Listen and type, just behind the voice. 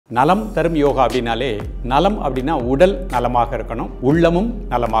நலம் தரும் யோகா அப்படின்னாலே, நலம் அப்படின்னா உடல் நலமாக இருக்கணும், உள்ளமும்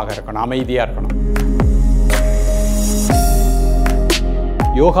நலமாக இருக்கணும், அமைதியாக இருக்கணும்.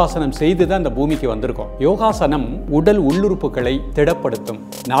 யோகாசனம் செய்து தான் இந்த பூமிக்கு வந்திருக்கோம். யோகாசனம் உடல் உள்ளுறுப்புகளை திடப்படுத்தும்,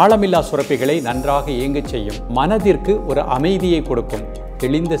 நாளமில்லா சுரப்பிகளை நன்றாக இயங்கச் செய்யும், மனதிற்கு ஒரு அமைதியை கொடுக்கும்,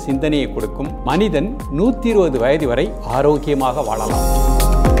 தெளிந்த சிந்தனையை கொடுக்கும். மனிதன் 120 வயது வரை ஆரோக்கியமாக வாழலாம்.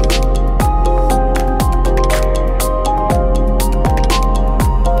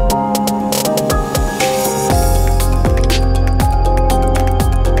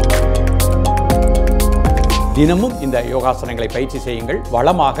 தினமும் இந்த யோகாசனங்களை பயிற்சி செய்யுங்கள்.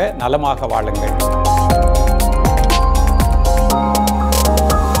 வளமாக நலமாக வாழுங்கள்.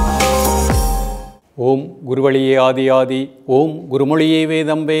 ஓம் குருவழியே ஆதி ஆதி, ஓம் குருமொழியே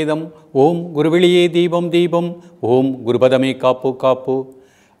வேதம் வேதம், ஓம் குருவெளியே தீபம் தீபம், ஓம் குருபதமே காப்பு காப்பு.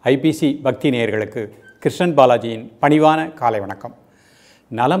 ஐபிசி பக்தி நேயர்களுக்கு கிருஷ்ணன் பாலாஜியின் பணிவான காலை வணக்கம்.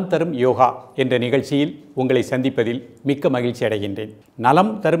 நலம் தரும் யோகா என்ற நிகழ்ச்சியில் உங்களை சந்திப்பதில் மிக்க மகிழ்ச்சி அடைகின்றேன்.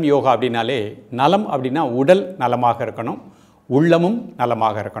 நலம் தரும் யோகா அப்படின்னாலே, நலம் அப்படின்னா உடல் நலமாக இருக்கணும், உள்ளமும்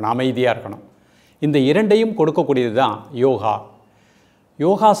நலமாக இருக்கணும், அமைதியாக இருக்கணும். இந்த இரண்டையும் கொடுக்கக்கூடியது தான் யோகா.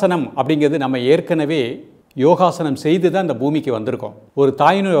 யோகாசனம் அப்படிங்கிறது நம்ம ஏற்கனவே யோகாசனம் செய்து தான் இந்த பூமிக்கு வந்திருக்கோம். ஒரு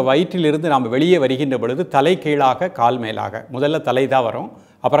தாயினுடைய வயிற்றிலிருந்து நாம் வெளியே வருகின்ற பொழுது தலை கீழாக கால் மேலாக, முதல்ல தலை தான் வரும்,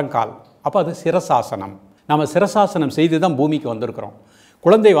 அப்புறம் கால். அப்போ அது சிரசாசனம். நம்ம சிரசாசனம் செய்து தான் பூமிக்கு வந்திருக்கிறோம்.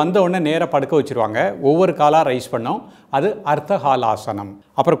 குழந்தை வந்த உடனே நேராக படுக்க வச்சுருவாங்க, ஒவ்வொரு காலாக ரைஸ் பண்ணோம், அது அர்த்தகாலாசனம்.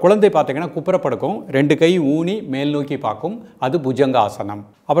 அப்புறம் குழந்தை பார்த்திங்கன்னா குப்புற படுக்கும், 2 கை ஊனி மேல் நோக்கி பார்க்கும், அது புஜங்காசனம்.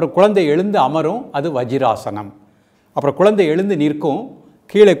 அப்புறம் குழந்தை எழுந்து அமரும், அது வஜிராசனம். அப்புறம் குழந்தை எழுந்து நிற்கும்,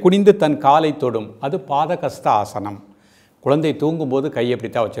 கீழே குனிந்து தன் காலை தொடும், அது பாதகஸ்த ஆசனம். குழந்தை தூங்கும்போது கை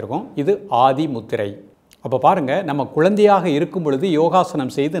எப்படித்தான் வச்சுருக்கோம், இது ஆதி முத்திரை. அப்போ பாருங்கள், நம்ம குழந்தையாக இருக்கும் பொழுது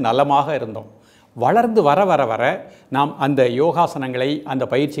யோகாசனம் செய்து நலமாக இருந்தோம். வளர்ந்து வர வர வர நாம் அந்த யோகாசனங்களை, அந்த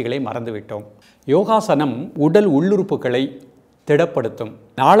பயிற்சிகளை மறந்துவிட்டோம். யோகாசனம் உடல் உள்ளுறுப்புகளை திடப்படுத்தும்,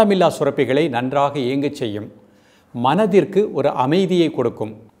 நாளமில்லா சுரப்பிகளை நன்றாக இயங்கச் செய்யும், மனதிற்கு ஒரு அமைதியை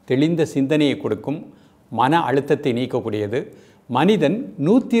கொடுக்கும், தெளிந்த சிந்தனையை கொடுக்கும், மன அழுத்தத்தை நீக்கக்கூடியது. மனிதன்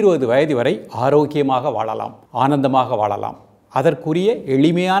 120 வயது வரை ஆரோக்கியமாக வாழலாம், ஆனந்தமாக வாழலாம். அதற்குரிய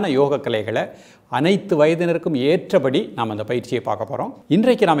எளிமையான யோக கலைகளை அனைத்து வயதினருக்கும் ஏற்றபடி நாம் அந்த பயிற்சியை பார்க்க போகிறோம்.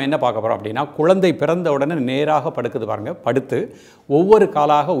 இன்றைக்கு நாம் என்ன பார்க்க போகிறோம் அப்படின்னா, குழந்தை பிறந்த உடனே நேராக படுக்குது பாருங்கள், படுத்து ஒவ்வொரு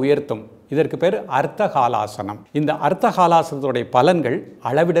காலாக உயர்த்தும். இதற்கு பேர் அர்த்தகாலாசனம். இந்த அர்த்தகாலாசனத்துடைய பலன்கள்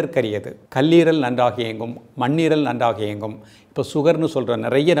அளவிடற்கரியது. கல்லீரல் நன்றாக இயங்கும், மண்ணீரல் நன்றாக இயங்கும். இப்போ சுகர்னு சொல்கிற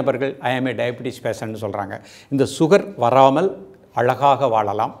நிறைய நபர்கள் ஐஎம்ஏ டயபிட்டிஸ் பேஷண்ட்னு சொல்கிறாங்க. இந்த சுகர் வராமல் அழகாக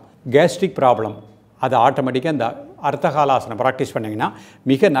வாழலாம். கேஸ்ட்ரிக் ப்ராப்ளம், அது ஆட்டோமேட்டிக்காக இந்த அர்த்தகாலாசனம் ப்ராக்டிஸ் பண்ணிங்கன்னா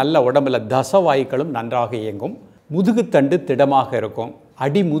மிக நல்ல உடம்பில் தசவாயுக்களும் நன்றாக இயங்கும். முதுகுத்தண்டு திடமாக இருக்கும்,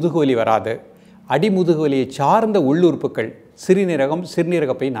 அடி முதுகுவலி வராது. அடி முதுகுவலியை சார்ந்த உள்ளுறுப்புகள் சிறுநீரகம்,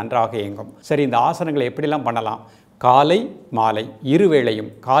 சிறுநீரகப்பை நன்றாக இயங்கும். சரி, இந்த ஆசனங்களை எப்படிலாம் பண்ணலாம்? காலை மாலை இருவேளையும்,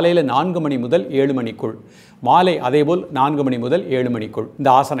 காலையில் 4 மணி முதல் 7 மணிக்குள், மாலை அதேபோல் 4 மணி முதல் 7 மணிக்குள்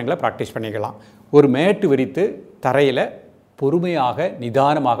இந்த ஆசனங்களை ப்ராக்டிஸ் பண்ணிக்கலாம். ஒரு மேட்டு விரித்து தரையில் பொறுமையாக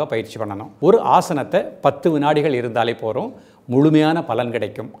நிதானமாக பயிற்சி பண்ணணும். ஒரு ஆசனத்தை 10 வினாடிகள் இருந்தாலே போகிறோம், முழுமையான பலன்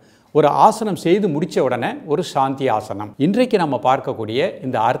கிடைக்கும். ஒரு ஆசனம் செய்து முடித்த உடனே ஒரு சாந்தி ஆசனம். இன்றைக்கு நம்ம பார்க்கக்கூடிய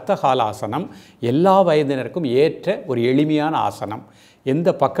இந்த அர்த்தகாலாசனம் எல்லா வயதினருக்கும் ஏற்ற ஒரு எளிமையான ஆசனம். எந்த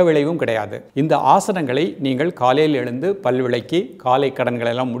பக்க விளைவும் கிடையாது. இந்த ஆசனங்களை நீங்கள் காலையில் எழுந்து பல் விளக்கி காலை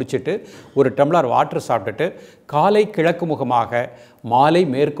கடன்களெல்லாம் முடிச்சுட்டு ஒரு டம்ளர் வாட்டர் சாப்பிட்டுட்டு காலை கிழக்கு முகமாக, மாலை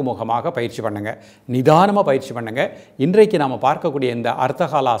மேற்கு முகமாக பயிற்சி பண்ணுங்கள். நிதானமாக பயிற்சி பண்ணுங்கள். இன்றைக்கு நாம் பார்க்கக்கூடிய இந்த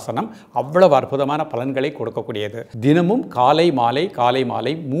அர்த்தகாலாசனம் அவ்வளவு அற்புதமான பலன்களை கொடுக்கக்கூடியது. தினமும் காலை மாலை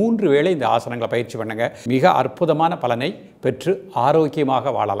 3 வேளை இந்த ஆசனங்களை பயிற்சி பண்ணுங்கள். மிக அற்புதமான பலனை பெற்று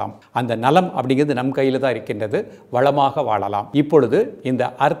ஆரோக்கியமாக வாழலாம். அந்த நலம் அப்படிங்கிறது நம் கையில் தான் இருக்கின்றது. வளமாக வாழலாம். இப்பொழுது இந்த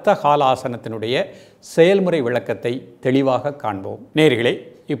அர்த்தகாலாசனத்தினுடைய செயல்முறை விளக்கத்தை தெளிவாக காண்போம். நேயர்களே,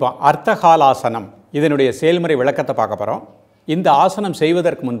 இப்போ அர்த்தகாலாசனம் இதனுடைய செயல்முறை விளக்கத்தை பார்க்க போகிறோம். இந்த ஆசனம்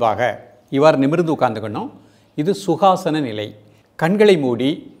செய்வதற்கு முன்பாக இவ்வாறு நிமிர்ந்து உட்கார்ந்துக்கணும். இது சுகாசன நிலை. கண்களை மூடி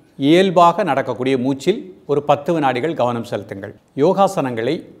இயல்பாக நடக்கக்கூடிய மூச்சில் ஒரு 10 வினாடிகள் கவனம் செலுத்துங்கள்.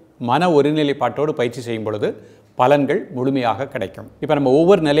 யோகாசனங்களை மன ஒருநிலைப்பாட்டோடு பயிற்சி செய்யும் பொழுது பலன்கள் முழுமையாக கிடைக்கும். இப்போ நம்ம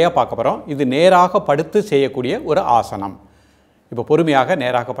ஒவ்வொரு நிலையாக பார்க்க போகிறோம். இது நேராக படுத்து செய்யக்கூடிய ஒரு ஆசனம். இப்போ பொறுமையாக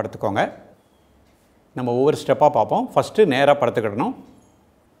நேராக படுத்துக்கோங்க. நம்ம ஒவ்வொரு ஸ்டெப்பாக பார்ப்போம். ஃபஸ்ட்டு நேராக படுத்துக்கிடணும்.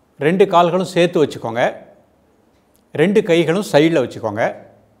 2 கால்களும் சேர்த்து வச்சுக்கோங்க. 2 கைகளும் சைடில் வச்சுக்கோங்க.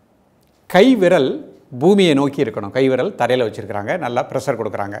 கை விரல் பூமியை நோக்கி இருக்கணும். கை விரல் தரையில் வச்சுருக்கிறாங்க, நல்லா ப்ரெஷர்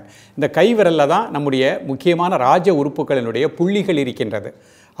கொடுக்குறாங்க. இந்த கை விரலில் தான் நம்முடைய முக்கியமான ராஜ உறுப்புகளினுடைய புள்ளிகள் இருக்கின்றது.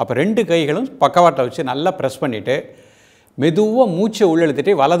 அப்போ 2 கைகளும் பக்கவாட்டில் வச்சு நல்லா ப்ரெஸ் பண்ணிவிட்டு மெதுவாக மூச்சை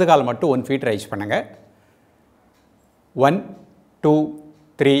உள்ளெழுத்துட்டு வலது கால் மட்டும் 1 ஃபீட் ரைஸ் பண்ணுங்கள். 1 2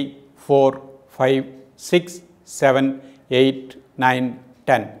 3 4 5 6 7 8 9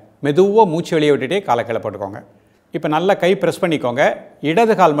 10 மெதுவாக மூச்சு வெளியே விட்டுட்டே காலை கீழே போட்டுக்கோங்க. இப்போ நல்லா கை ப்ரெஸ் பண்ணிக்கோங்க.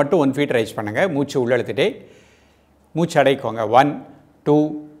 இடது கால் மட்டும் 1 feet ரைஸ் பண்ணுங்கள். மூச்சு உள்ளே இழுத்துட்டே மூச்சு அடைக்கோங்க. 1 2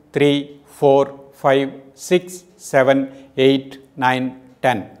 3 4 5 6 7 8 9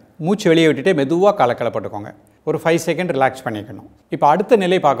 10 மூச்சு வெளியே விட்டுட்டே மெதுவாக காலை கீழே போட்டுக்கோங்க. ஒரு 5 செகண்ட் ரிலாக்ஸ் பண்ணிக்கணும். இப்போ அடுத்த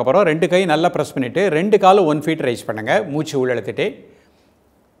நிலை பார்க்க போகிறோம். 2 கை நல்லா ப்ரெஸ் பண்ணிவிட்டு 2 காலும் 1 feet ரைஸ் பண்ணுங்கள். மூச்சு உள்ளே இழுத்துட்டே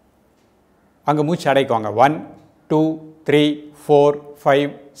அங்கே மூச்சு அடைக்கோங்க. 1 2 3 4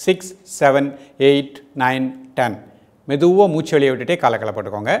 5 6 7 8 9 10 மெதுவாக மூச்சு வெளியே விட்டுட்டே காலை கீழே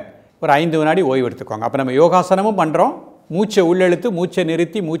போட்டுக்கோங்க. ஒரு 5 வினாடி ஓய்வு எடுத்துக்கோங்க. அப்போ நம்ம யோகாசனமும் பண்ணுறோம், மூச்சை உள்ளெழுத்து மூச்சை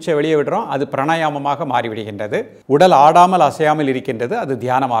நிறுத்தி மூச்சை வெளியே விடுறோம். அது பிராணாயாமமாக மாறிவிடுகின்றது. உடல் ஆடாமல் அசையாமல் இருக்கின்றது, அது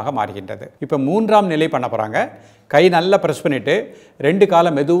தியானமாக மாறுகின்றது. இப்போ 3ஆம் நிலை பண்ண போகிறாங்க. கை நல்லா ப்ரெஸ் பண்ணிவிட்டு 2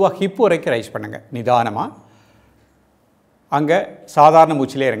 காலை மெதுவாக ஹிப் வரைக்கும் ரைஸ் பண்ணுங்கள். நிதானமாக அங்கே சாதாரண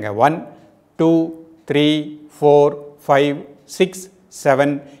மூச்சிலே இருங்க. 1 2 3 4 5 6 7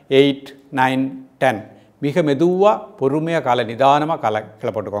 8 9 10 மிக மெதுவாக பொறுமையாக காலை நிதானமாக காலை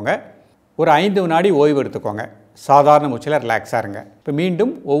கீழே போட்டுக்கோங்க. ஒரு 5 வினாடி ஓய்வு எடுத்துக்கோங்க. சாதாரண மூச்சில் ரிலாக்ஸாக இருங்க. இப்போ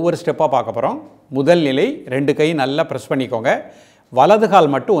மீண்டும் ஒவ்வொரு ஸ்டெப்பாக பார்க்க போகிறோம். முதல் நிலை 2 கை நல்லா ப்ரெஸ் பண்ணிக்கோங்க. வலது கால்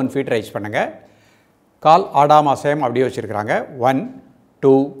மட்டும் 1 feet ரைஸ் பண்ணுங்கள். கால் ஆடாம அசையாம அப்படியே வச்சுருக்கிறாங்க. 1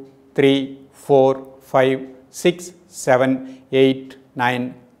 2 3 4 5 6 7 8 9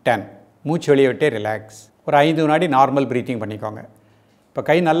 10 மூச்சு வெளியே விட்டே ரிலாக்ஸ். ஒரு 5 வினாடி நார்மல் ப்ரீத்திங் பண்ணிக்கோங்க. இப்போ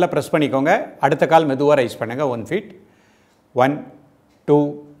கை நல்லா ப்ரெஸ் பண்ணிக்கோங்க. அடுத்த கால் மெதுவாக ரைஸ் பண்ணுங்கள். 1 feet 1 2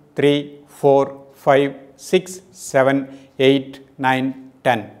 3 4 5 6 7 8 9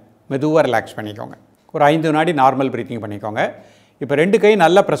 10 மெதுவாக ரிலாக்ஸ் பண்ணிக்கோங்க. ஒரு 5 வினாடி நார்மல் ப்ரீத்திங் பண்ணிக்கோங்க. இப்போ 2 கை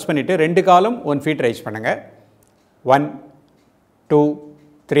நல்லா ப்ரெஸ் பண்ணிவிட்டு 2 காலும் 1 feet ரைஸ் பண்ணுங்கள். 1 2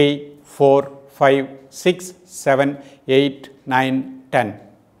 3 4 5 6 7 8 9 10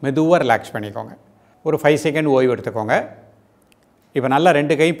 மெதுவாக ரிலாக்ஸ் பண்ணிக்கோங்க. ஒரு 5 செகண்ட் ஓய்வு எடுத்துக்கோங்க. இப்போ நல்லா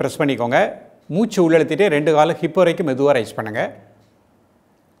 2 கையும் ப்ரெஸ் பண்ணிக்கோங்க. மூச்சு உள்ளெழுத்திட்டே 2 காலும் ஹிப் வரைக்கும் மெதுவாக ரைஸ் பண்ணுங்கள்.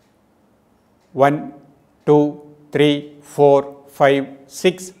 1 2 3 4 5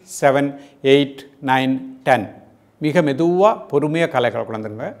 6 7 8 9 10 மிக மெதுவாக பொறுமையாக காலை கீழே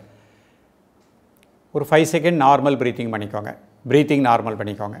கொண்டுங்க. ஒரு 5 செகண்ட் நார்மல் ப்ரீத்திங் பண்ணிக்கோங்க. ப்ரீத்திங் நார்மல்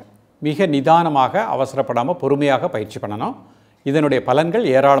பண்ணிக்கோங்க. மிக நிதானமாக அவசரப்படாமல் பொறுமையாக பயிற்சி பண்ணணும். இதனுடைய பலன்கள்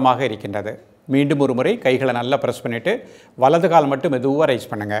ஏராளமாக இருக்கின்றது. மீண்டும் ஒரு முறை கைகளை நல்லா ப்ரெஸ் பண்ணிவிட்டு வலது கால் மட்டும் மெதுவாக ரைஸ்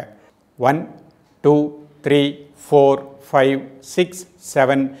பண்ணுங்கள். 1 2 3 4 5 6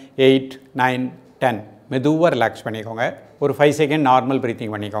 7 8 9 10 மெதுவாக ரிலாக்ஸ் பண்ணிக்கோங்க. ஒரு 5 செகண்ட் நார்மல்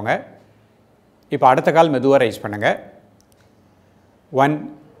ப்ரீத்திங் பண்ணிக்கோங்க. இப்போ அடுத்த கால் மெதுவாக ரைஸ் பண்ணுங்கள். 1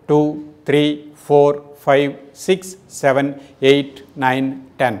 2 3 4 5 6 7 8 9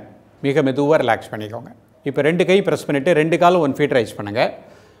 10 மிக மெதுவாக ரிலாக்ஸ் பண்ணிக்கோங்க. இப்போ 2 கை ப்ரெஸ் பண்ணிவிட்டு 2 காலும் 1 feet ரைஸ் பண்ணுங்கள்.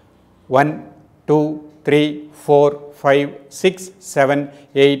 1 2 3 4 5 6 7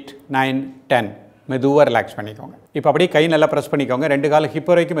 8 9 10 மெதுவாக ரிலாக்ஸ் பண்ணிக்கோங்க. இப்போ அப்படியே கை நல்லா ப்ரெஸ் பண்ணிக்கோங்க. 2 காலும்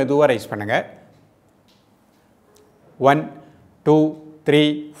ஹிப் வரைக்கும் மெதுவாக ரைஸ் பண்ணுங்கள். 1 2 3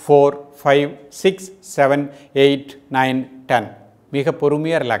 4 5 6 7 8 9 10 மிக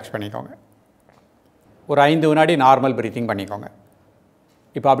பொறுமையாக ரிலாக்ஸ் பண்ணிக்கோங்க. ஒரு 5 வினாடி நார்மல் ப்ரீத்திங் பண்ணிக்கோங்க.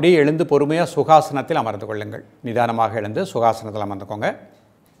 இப்போ அப்படியே எழுந்து பொறுமையாக சுகாசனத்தில் அமர்ந்து கொள்ளுங்கள். நிதானமாக எழுந்து சுகாசனத்தில் அமர்ந்துக்கோங்க.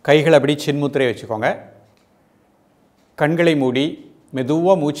 கைகளை அப்படி சின்முத்திரை வச்சுக்கோங்க. கண்களை மூடி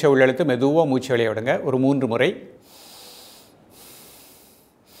மெதுவாக மூச்சை உள்ளெழுத்து மெதுவாக மூச்சை வெளியே விடுங்க. ஒரு 3 முறை.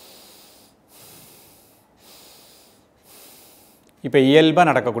 இப்போ இயல்பாக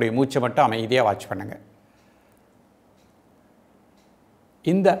நடக்கக்கூடிய மூச்சை மட்டும் அமைதியாக வாட்ச் பண்ணுங்கள்.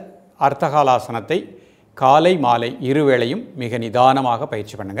 இந்த அர்த்தகாலாசனத்தை காலை மாலை இருவேளையும் மிக நிதானமாக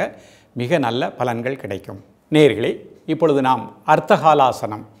பயிற்சி பண்ணுங்கள். மிக நல்ல பலன்கள் கிடைக்கும். நேயர்களே, இப்பொழுது நாம்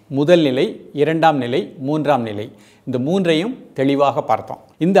அர்த்தகாலாசனம் முதல் நிலை, 2ஆம் நிலை, 3ஆம் நிலை இந்த 3ஐயும் தெளிவாக பார்த்தோம்.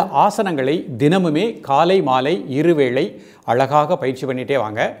 இந்த ஆசனங்களை தினமுமே காலை மாலை இருவேளை அழகாக பயிற்சி பண்ணிகிட்டே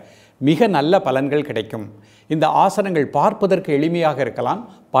வாங்க. மிக நல்ல பலன்கள் கிடைக்கும். இந்த ஆசனங்கள் பார்ப்பதற்கு எளிமையாக இருக்கலாம்,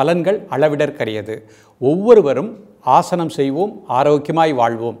 பலன்கள் அளவிடற்கரியது. ஒவ்வொருவரும் ஆசனம் செய்வோம், ஆரோக்கியமாய்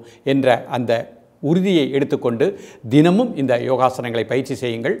வாழ்வோம் என்ற அந்த உறுதியை எடுத்துக்கொண்டு தினமும் இந்த யோகாசனங்களை பயிற்சி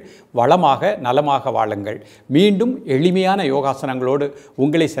செய்யுங்கள். வளமாக நலமாக வாழுங்கள். மீண்டும் எளிமையான யோகாசனங்களோடு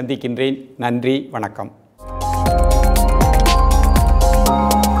உங்களை சந்திக்கின்றேன். நன்றி, வணக்கம்.